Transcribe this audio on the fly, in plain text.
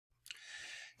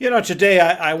Today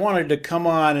I wanted to come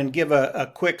on and give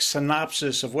a quick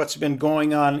synopsis of what's been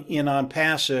going on in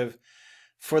Onpassive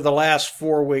for the last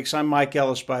 4 weeks. I'm Mike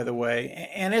Ellis, by the way,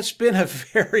 and it's been a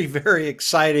very, very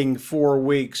exciting 4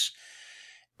 weeks.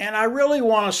 And I really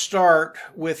want to start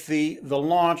with the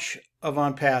launch of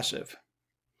Onpassive.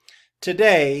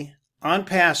 Today,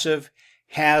 Onpassive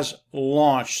has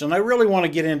launched, and I really want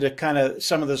to get into kind of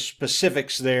some of the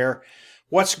specifics there.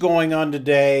 What's going on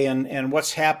today and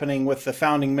what's happening with the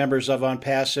founding members of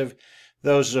Onpassive,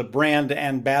 those brand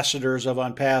ambassadors of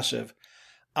Onpassive.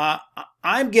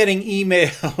 I'm getting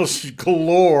emails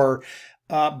galore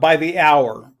by the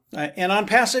hour. And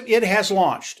Onpassive, it has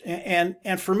launched. And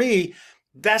for me,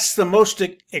 that's the most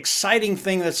exciting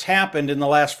thing that's happened in the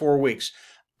last 4 weeks.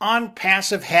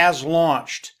 Onpassive has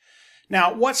launched.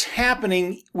 Now, what's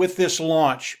happening with this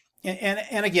launch?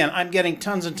 And again, I'm getting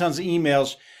tons and tons of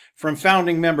emails from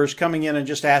founding members coming in and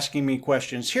just asking me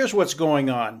questions. Here's what's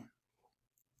going on.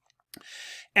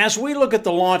 As we look at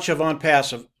the launch of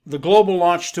Onpassive, the global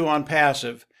launch to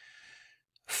Onpassive,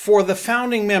 for the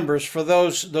founding members, for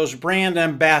those brand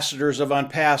ambassadors of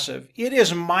Onpassive, it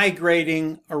is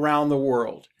migrating around the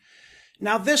world.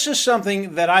 Now, this is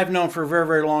something that I've known for a very,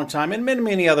 very long time, and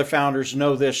many other founders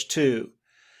know this too.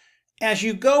 As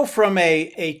you go from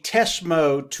a test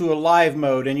mode to a live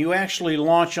mode and you actually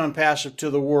launch Onpassive to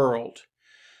the world,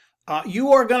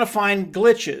 you are going to find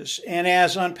glitches. And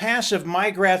as Onpassive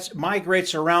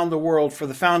migrates around the world for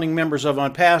the founding members of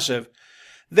Onpassive,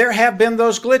 there have been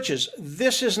those glitches.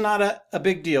 This is not a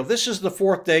big deal. This is the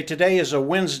 4th day. Today is a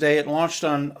Wednesday. It launched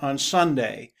on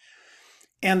Sunday.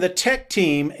 And the tech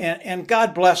team, and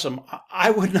God bless them, I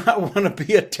would not want to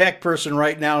be a tech person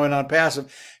right now in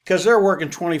Onpassive because they're working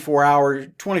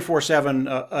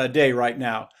 24/7 a day right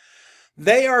now.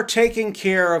 They are taking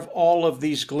care of all of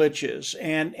these glitches.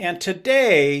 And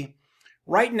today,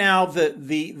 right now,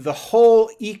 the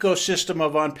whole ecosystem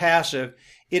of Onpassive,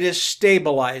 it is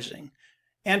stabilizing.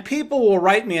 And people will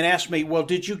write me and ask me, well,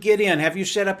 did you get in? Have you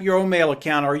set up your own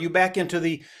account? Are you back into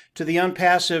the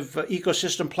Onpassive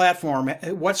ecosystem platform?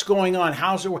 What's going on?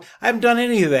 How's it work? I haven't done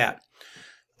any of that.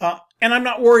 And I'm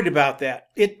not worried about that.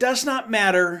 It does not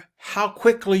matter how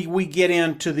quickly we get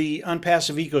into the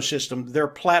Onpassive ecosystem, their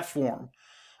platform.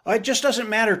 It just doesn't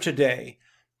matter today.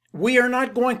 We are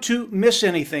not going to miss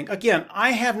anything. Again,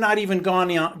 I have not even gone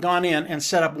in and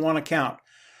set up one account.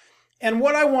 And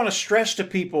what I want to stress to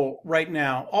people right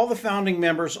now, all the founding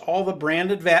members, all the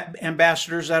brand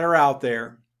ambassadors that are out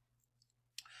there,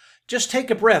 just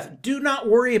take a breath. Do not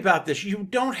worry about this. You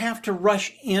don't have to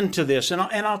rush into this, and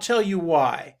I'll tell you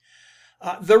why.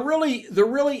 The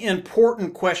really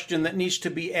important question that needs to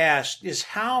be asked is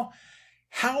how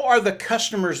are the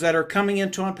customers that are coming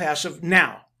into Onpassive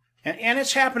now? And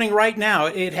it's happening right now.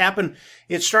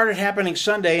 It started happening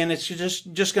Sunday, and it's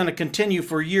just going to continue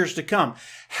for years to come.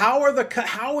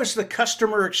 How is the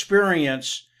customer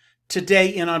experience today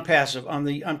in Onpassive, on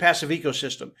the Onpassive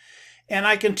ecosystem? And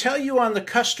I can tell you on the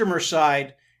customer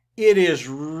side, it is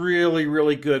really,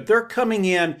 really good. They're coming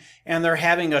in and they're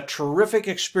having a terrific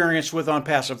experience with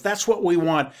Onpassive. That's what we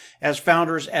want as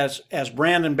founders, as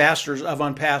brand ambassadors of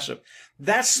Onpassive.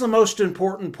 That's the most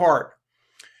important part.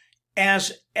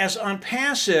 As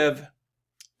Onpassive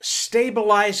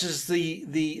stabilizes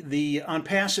the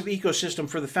Onpassive ecosystem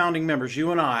for the founding members,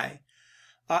 you and I,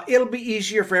 it'll be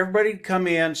easier for everybody to come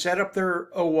in, set up their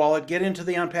wallet, get into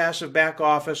the Onpassive back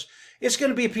office. It's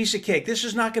going to be a piece of cake. This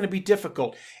is not going to be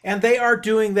difficult. And they are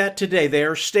doing that today. They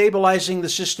are stabilizing the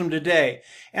system today.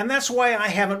 And that's why I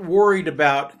haven't worried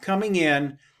about coming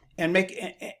in and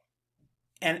making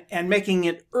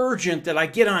it urgent that I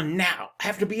get on now. I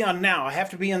have to be on now. I have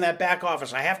to be in that back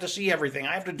office. I have to see everything.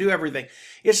 I have to do everything.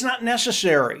 It's not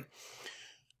necessary.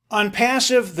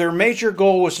 Onpassive, their major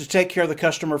goal was to take care of the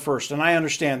customer first, and I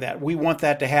understand that. We want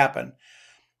that to happen.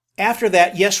 After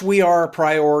that, yes, we are a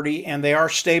priority, and they are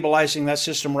stabilizing that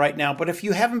system right now. But if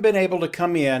you haven't been able to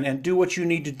come in and do what you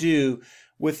need to do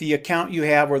with the account you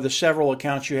have or the several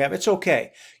accounts you have, it's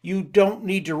okay. You don't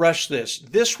need to rush this.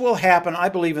 This will happen, I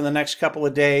believe, in the next couple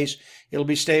of days. It'll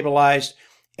be stabilized.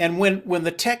 And when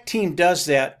the tech team does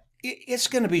that, it's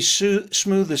going to be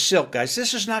smooth as silk, guys.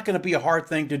 This is not going to be a hard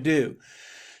thing to do.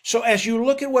 So as you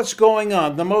look at what's going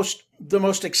on, the most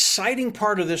exciting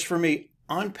part of this for me,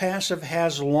 Onpassive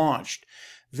has launched.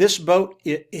 This boat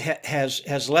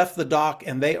has left the dock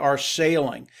and they are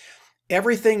sailing.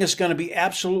 Everything is going to be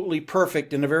absolutely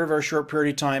perfect in a very, very short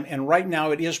period of time. And right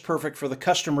now it is perfect for the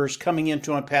customers coming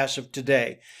into Onpassive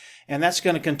today. And that's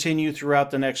going to continue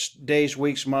throughout the next days,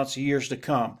 weeks, months, years to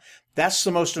come. That's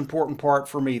the most important part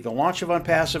for me, the launch of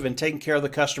Onpassive and taking care of the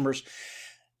customers.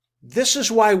 This is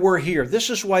why we're here.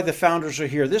 This is why the founders are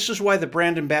here. This is why the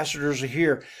brand ambassadors are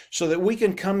here, so that we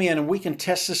can come in and we can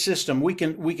test the system. We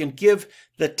can give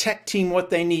the tech team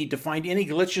what they need to find any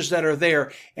glitches that are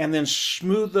there, and then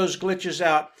smooth those glitches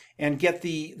out and get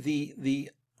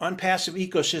the Onpassive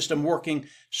ecosystem working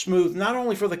smooth, not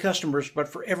only for the customers, but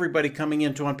for everybody coming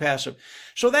into Onpassive.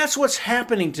 So that's what's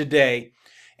happening today.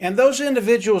 And those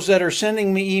individuals that are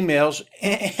sending me emails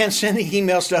and sending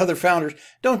emails to other founders,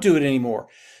 don't do it anymore.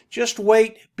 Just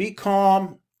wait, be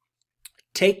calm,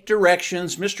 take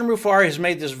directions. Mr. Mufareh has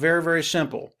made this very, very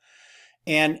simple.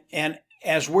 And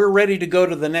as we're ready to go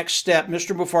to the next step,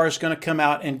 Mr. Mufareh is going to come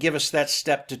out and give us that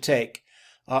step to take.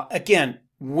 Again,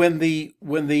 when the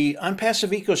Onpassive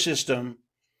ecosystem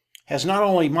has not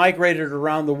only migrated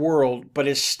around the world, but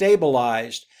is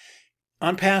stabilized,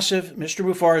 Onpassive, Mr.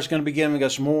 Mufareh is going to be giving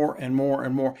us more and more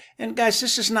and more. And guys,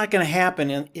 this is not going to happen,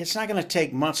 and it's not going to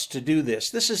take months to do this.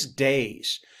 This is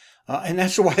days. And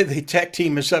that's why the tech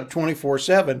team is up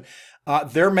 24/7.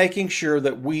 They're making sure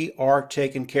that we are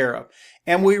taken care of.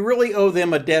 And we really owe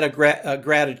them a debt of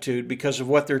gratitude because of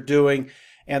what they're doing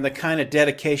and the kind of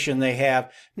dedication they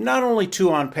have, not only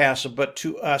to Onpassive, but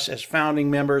to us as founding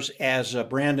members, as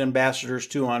brand ambassadors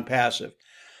to Onpassive.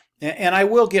 And I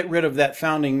will get rid of that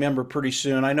founding member pretty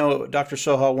soon. I know Dr.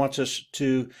 Soha wants us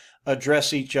to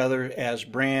address each other as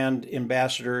brand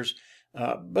ambassadors,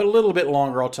 but a little bit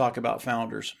longer I'll talk about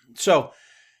founders. So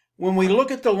when we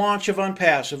look at the launch of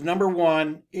Onpassive, number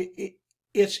one,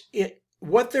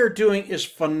 what they're doing is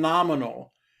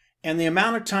phenomenal. And the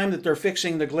amount of time that they're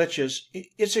fixing the glitches,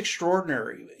 it's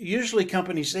extraordinary. Usually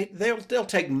companies, they'll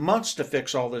take months to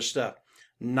fix all this stuff.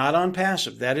 Not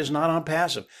Onpassive. That is not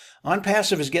Onpassive.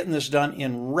 Onpassive is getting this done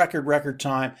in record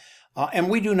time, and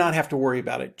we do not have to worry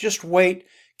about it. Just wait.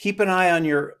 Keep an eye on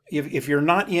your, if you're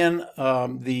not in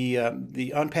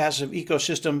the Onpassive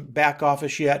ecosystem back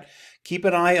office yet, keep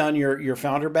an eye on your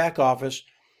founder back office.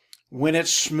 When it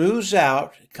smooths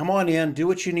out, come on in, do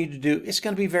what you need to do. It's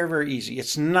going to be very, very easy.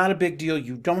 It's not a big deal.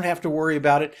 You don't have to worry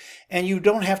about it, and you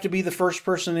don't have to be the first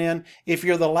person in. If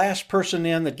you're the last person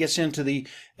in that gets into the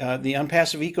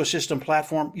Onpassive ecosystem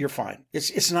platform, you're fine.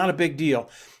 It's not a big deal.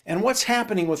 And what's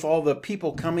happening with all the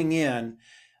people coming in,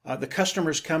 the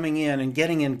customers coming in and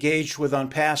getting engaged with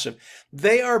Onpassive,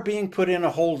 they are being put in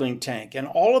a holding tank, and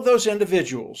all of those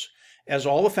individuals, as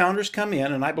all the founders come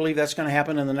in, and I believe that's going to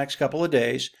happen in the next couple of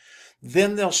days,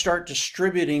 then they'll start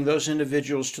distributing those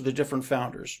individuals to the different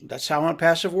founders. That's how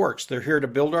Onpassive works. They're here to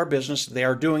build our business. They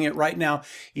are doing it right now,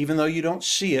 even though you don't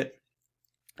see it.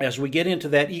 As we get into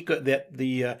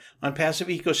the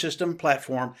Onpassive ecosystem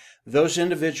platform, those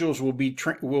individuals will be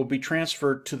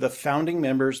transferred to the founding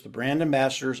members, the brand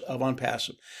ambassadors of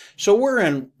Onpassive. So we're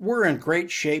in great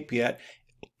shape yet.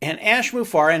 And Ash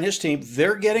Mufareh and his team,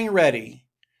 they're getting ready.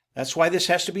 That's why this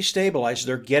has to be stabilized.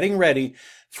 They're getting ready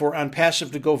for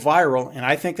Onpassive to go viral, and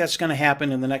I think that's going to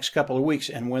happen in the next couple of weeks.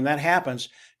 And when that happens,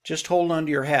 just hold on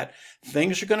to your hat.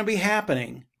 Things are going to be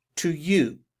happening to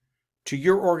you, to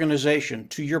your organization,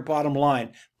 to your bottom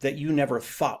line that you never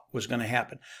thought was going to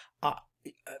happen.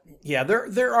 Yeah,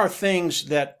 there are things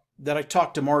that I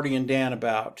talked to Marty and Dan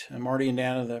about. And Marty and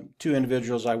Dan are the two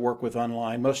individuals I work with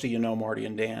online. Most of you know Marty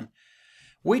and Dan.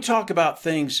 We talk about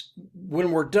things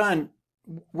when we're done.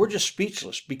 We're just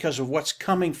speechless because of what's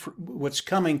coming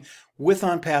with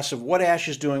Onpassive, what Ash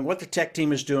is doing, what the tech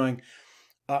team is doing.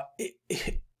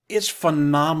 It's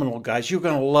phenomenal, guys. You're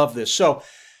going to love this. So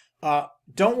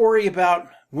don't worry about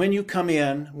when you come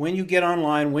in, when you get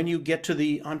online, when you get to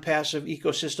the Onpassive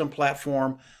ecosystem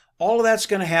platform. All of that's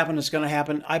going to happen. It's going to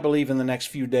happen, I believe, in the next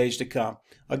few days to come.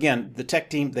 Again, the tech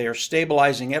team, they are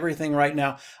stabilizing everything right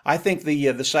now. I think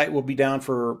the site will be down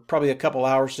for probably a couple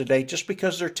hours today just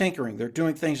because they're tinkering. They're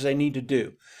doing things they need to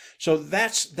do. So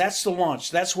that's the launch.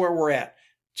 That's where we're at.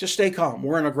 Just stay calm.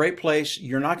 We're in a great place.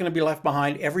 You're not going to be left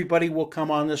behind. Everybody will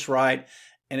come on this ride,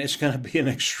 and it's going to be an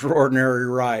extraordinary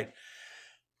ride.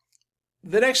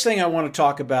 The next thing I want to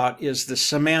talk about is the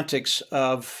semantics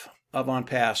of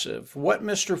Onpassive. What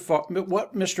Mr.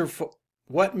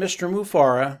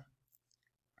 Mufareh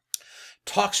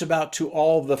talks about to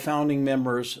all the founding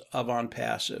members of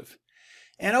Onpassive.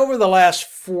 And over the last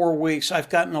 4 weeks, I've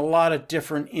gotten a lot of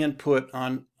different input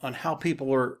on how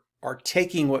people are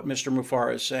taking what Mr.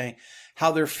 Mufareh is saying,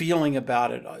 how they're feeling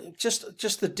about it,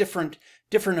 just the different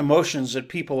emotions that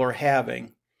people are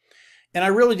having. And I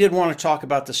really did want to talk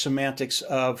about the semantics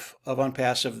of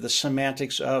Onpassive, the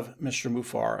semantics of Mr.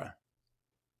 Mufareh.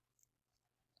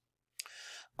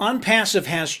 Onpassive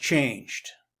has changed,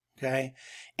 okay?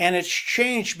 And it's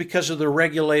changed because of the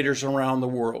regulators around the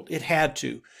world. It had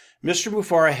to. Mr.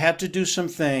 Mufareh had to do some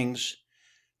things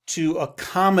to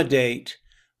accommodate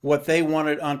what they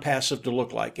wanted Onpassive to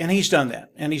look like. And he's done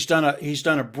that. And he's done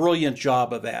a brilliant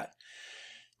job of that.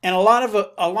 And a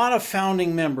lot of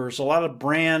founding members, a lot of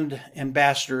brand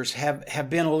ambassadors have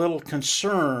been a little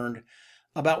concerned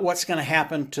about what's going to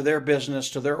happen to their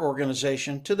business, to their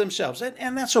organization, to themselves.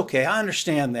 And that's okay. I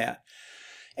understand that.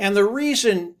 And the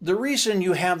reason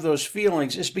you have those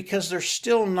feelings is because they're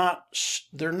still not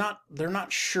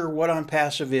sure what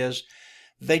Onpassive is.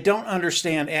 They don't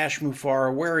understand Ash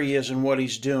Mufareh, where he is and what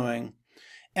he's doing.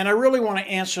 And I really want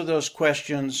to answer those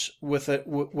questions with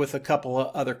a couple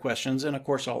of other questions, and of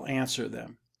course I'll answer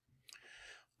them.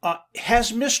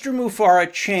 Has Mr.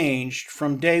 Mufareh changed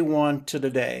from day one to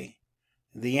today?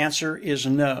 The answer is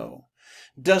no.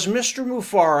 Does Mr.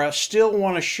 Mufareh still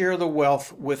want to share the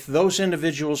wealth with those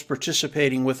individuals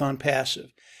participating with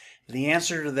Onpassive? The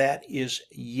answer to that is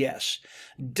yes.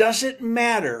 Does it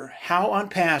matter how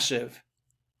Onpassive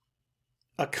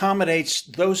accommodates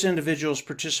those individuals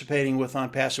participating with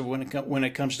Onpassive when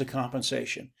it comes to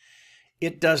compensation?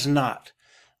 It does not.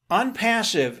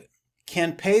 Onpassive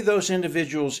can pay those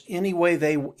individuals any way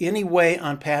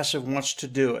Onpassive wants to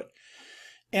do it.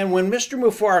 And when Mr.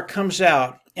 Mufareh comes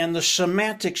out and the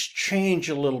semantics change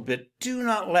a little bit, do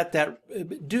not let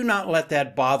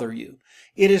that bother you.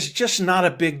 It is just not a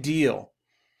big deal.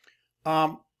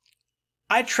 I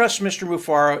trust Mr.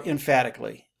 Mufareh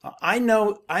emphatically. I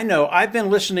know. I've been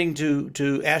listening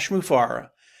to Ash Mufareh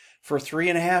for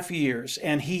 3.5 years,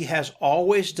 and he has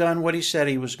always done what he said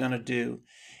he was going to do,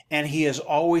 and he has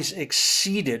always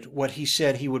exceeded what he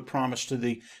said he would promise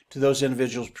to those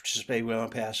individuals participating with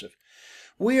Onpassive.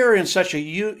 We are in such a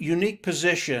unique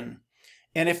position,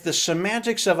 and if the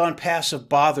semantics of Onpassive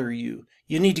bother you,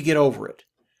 you need to get over it.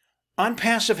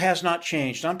 Onpassive has not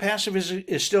changed. Onpassive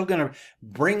is still going to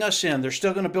bring us in. They're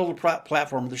still going to build a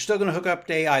platform. They're still going to hook up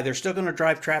to AI. They're still going to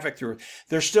drive traffic through it.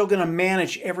 They're still going to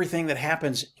manage everything that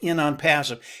happens in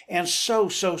Onpassive, and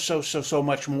so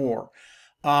much more.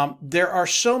 There are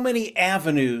so many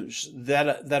avenues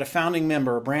that a founding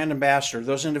member, a brand ambassador,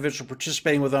 those individuals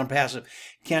participating with Onpassive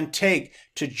can take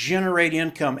to generate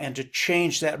income and to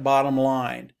change that bottom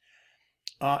line.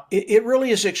 It really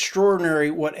is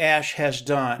extraordinary what Ash has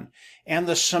done. And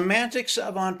the semantics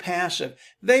of Onpassive,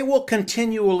 they will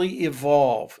continually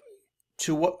evolve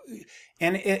to what,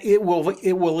 and it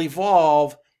will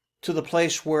evolve to the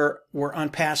place where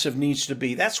Onpassive needs to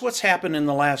be. That's what's happened in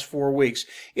the last 4 weeks.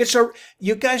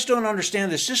 You guys don't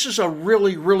understand this. This is a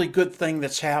really, really good thing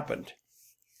that's happened.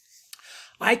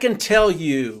 I can tell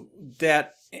you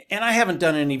that, and I haven't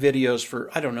done any videos for,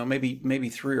 I don't know, maybe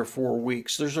 3 or 4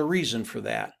 weeks. There's a reason for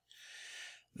that.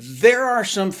 There are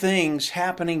some things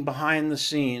happening behind the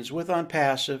scenes with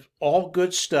Onpassive, all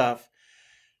good stuff,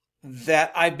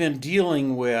 that I've been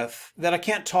dealing with that I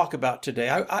can't talk about today.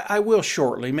 I will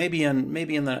shortly, maybe in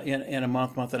a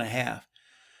month and a half.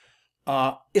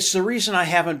 It's the reason I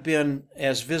haven't been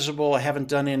as visible. I haven't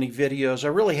done any videos. I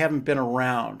really haven't been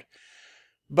around.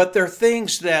 But there are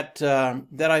things that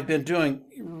I've been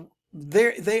doing.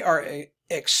 They are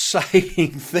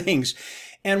exciting things.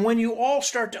 And when you all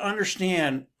start to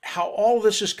understand how all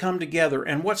this has come together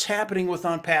and what's happening with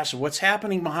Onpassive, what's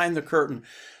happening behind the curtain,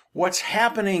 what's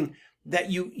happening that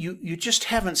you just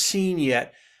haven't seen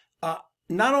yet,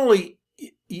 not only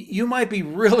you might be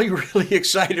really, really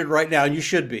excited right now, and you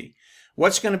should be.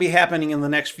 What's going to be happening in the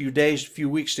next few days, few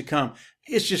weeks to come,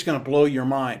 it's just going to blow your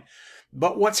mind.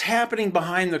 But what's happening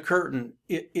behind the curtain,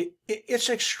 it's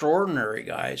extraordinary,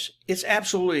 guys. It's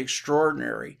absolutely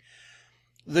extraordinary.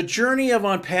 The journey of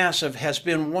Onpassive has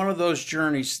been one of those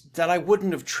journeys that I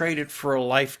wouldn't have traded for a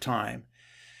lifetime.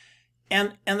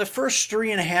 And the first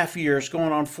 3.5 years,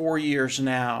 going on 4 years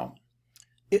now,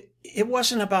 it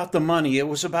wasn't about the money. It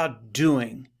was about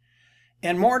doing.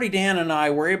 And Marty, Dan, and I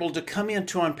were able to come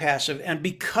into Onpassive, and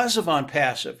because of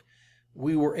Onpassive,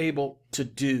 we were able to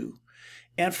do.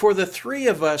 And for the three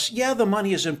of us, yeah, the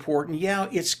money is important. Yeah,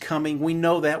 it's coming. We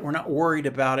know that. We're not worried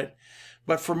about it.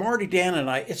 But for Marty, Dan, and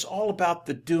I, it's all about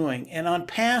the doing. And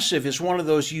Onpassive is one of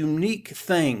those unique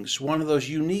things, one of those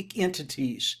unique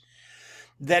entities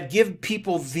that give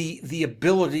people the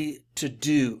ability to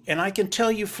do. And I can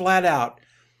tell you flat out,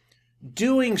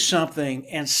 doing something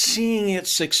and seeing it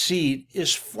succeed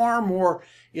is far more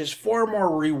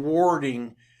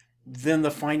rewarding than the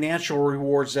financial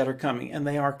rewards that are coming. And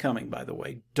they are coming, by the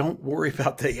way. Don't worry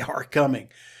about they are coming.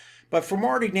 But for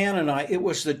Marty, Dan, and I, it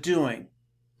was the doing.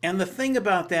 And the thing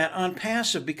about that,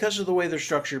 Onpassive, because of the way they're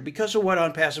structured, because of what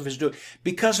Onpassive is doing,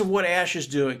 because of what Ash is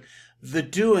doing, the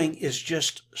doing is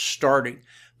just starting.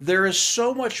 There is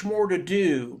so much more to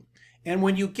do. And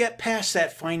when you get past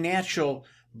that financial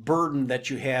burden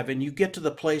that you have, and you get to the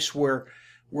place where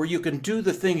where you can do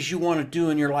the things you want to do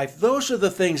in your life. Those are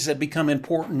the things that become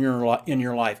important in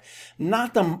your life,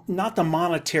 not the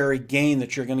monetary gain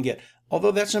that you're going to get,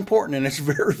 although that's important and it's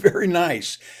very, very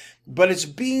nice. But it's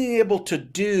being able to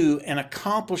do and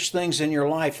accomplish things in your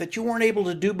life that you weren't able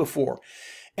to do before.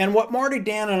 And what Marty,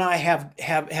 Dan, and I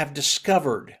have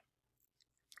discovered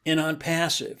in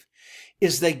Onpassive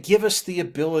is they give us the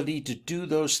ability to do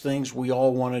those things we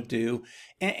all want to do.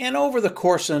 And over the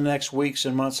course of the next weeks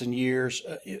and months and years,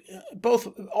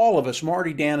 all of us,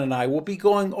 Marty, Dan, and I, will be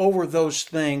going over those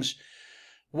things,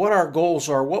 what our goals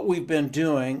are, what we've been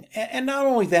doing. And not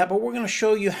only that, but we're going to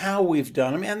show you how we've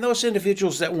done them. And those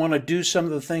individuals that want to do some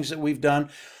of the things that we've done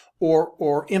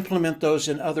or implement those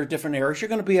in other different areas, you're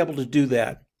going to be able to do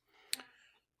that.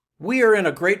 We are in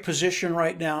a great position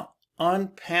right now.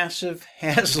 Onpassive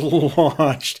has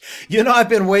launched. You know, I've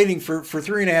been waiting for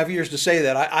 3.5 years to say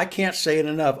that. I can't say it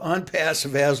enough.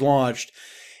 Onpassive has launched.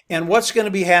 And what's going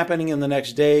to be happening in the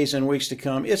next days and weeks to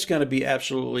come, it's going to be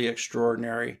absolutely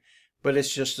extraordinary. But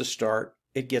it's just the start.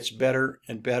 It gets better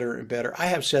and better and better. I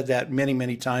have said that many,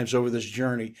 many times over this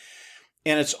journey.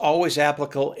 And it's always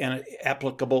applicable, and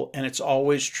it's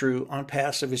always true.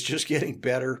 Onpassive is just getting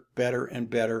better, better, and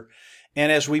better. And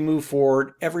as we move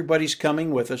forward, everybody's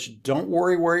coming with us. Don't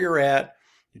worry where you're at.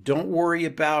 Don't worry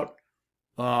about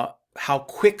how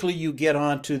quickly you get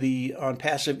onto the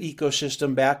Onpassive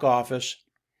ecosystem back office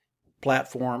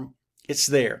platform. It's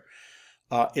there.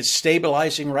 It's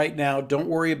stabilizing right now. Don't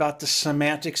worry about the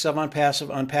semantics of Onpassive.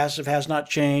 Onpassive has not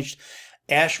changed.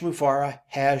 Mufareh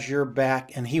has your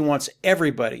back, and he wants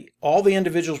everybody, all the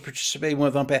individuals participating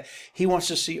with Onpassive, he wants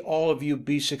to see all of you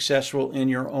be successful in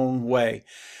your own way.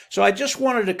 So I just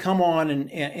wanted to come on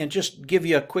and just give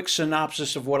you a quick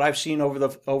synopsis of what I've seen over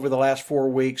the last 4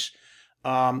 weeks.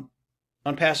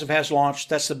 Onpassive has launched.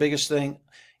 That's the biggest thing.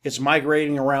 It's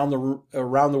migrating around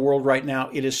the world right now.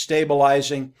 It is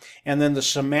stabilizing. And then the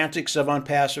semantics of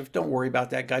Onpassive, don't worry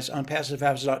about that, guys. Onpassive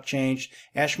has not changed.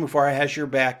 Mufareh has your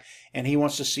back, and he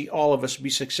wants to see all of us be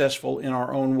successful in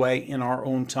our own way, in our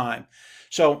own time.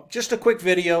 So just a quick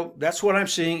video. That's what I'm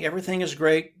seeing. Everything is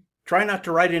great. Try not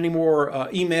to write any more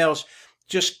emails.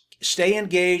 Just stay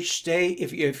engaged.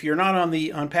 If you're not on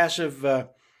the Onpassive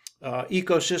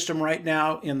ecosystem right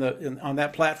now on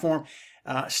that platform,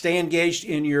 stay engaged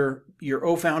in your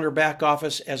OFounder back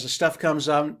office as the stuff comes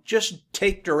up. Just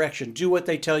take direction. Do what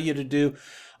they tell you to do.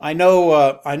 I know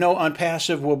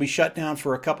Onpassive will be shut down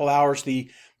for a couple hours. The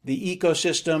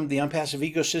ecosystem, the Onpassive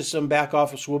ecosystem back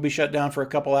office will be shut down for a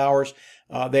couple hours.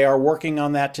 They are working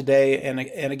on that today, and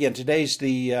again, today's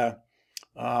the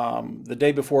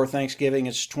day before Thanksgiving.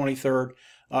 It's 23rd.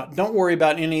 Don't worry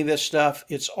about any of this stuff.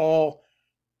 It's all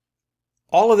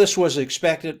of this was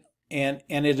expected, and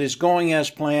it is going as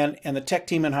planned. And the tech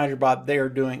team in Hyderabad, they are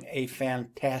doing a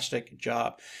fantastic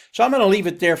job. So I'm going to leave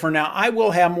it there for now. I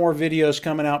will have more videos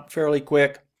coming out fairly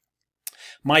quick.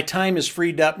 My time is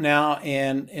freed up now,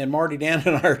 and Marty, Dan,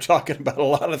 and I are talking about a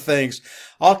lot of things.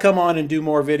 I'll come on and do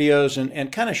more videos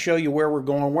and kind of show you where we're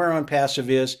going, where Onpassive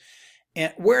is,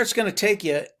 and where it's going to take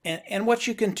you, and what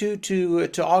you can do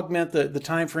to augment the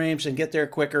time frames and get there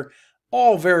quicker.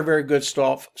 All very, very good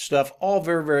stuff. All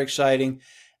very, very exciting.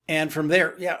 And from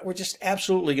there, yeah, we're just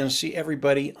absolutely going to see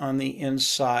everybody on the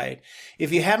inside.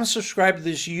 If you haven't subscribed to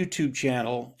this YouTube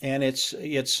channel, and it's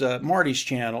Marty's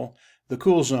channel, The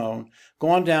Cool Zone, go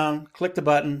on down, click the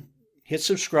button, hit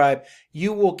subscribe.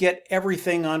 You will get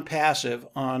everything Onpassive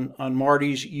on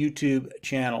Marty's YouTube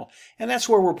channel. And that's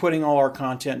where we're putting all our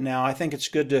content now. I think it's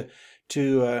good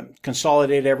to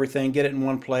consolidate everything, get it in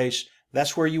one place.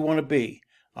 That's where you want to be.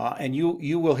 And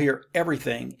you will hear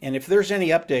everything. And if there's any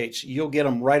updates, you'll get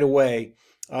them right away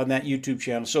on that YouTube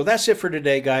channel. So that's it for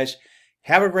today, guys.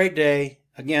 Have a great day.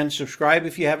 Again, subscribe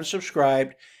if you haven't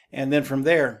subscribed. And then from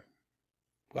there,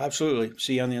 absolutely,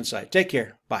 see you on the inside. Take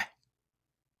care. Bye.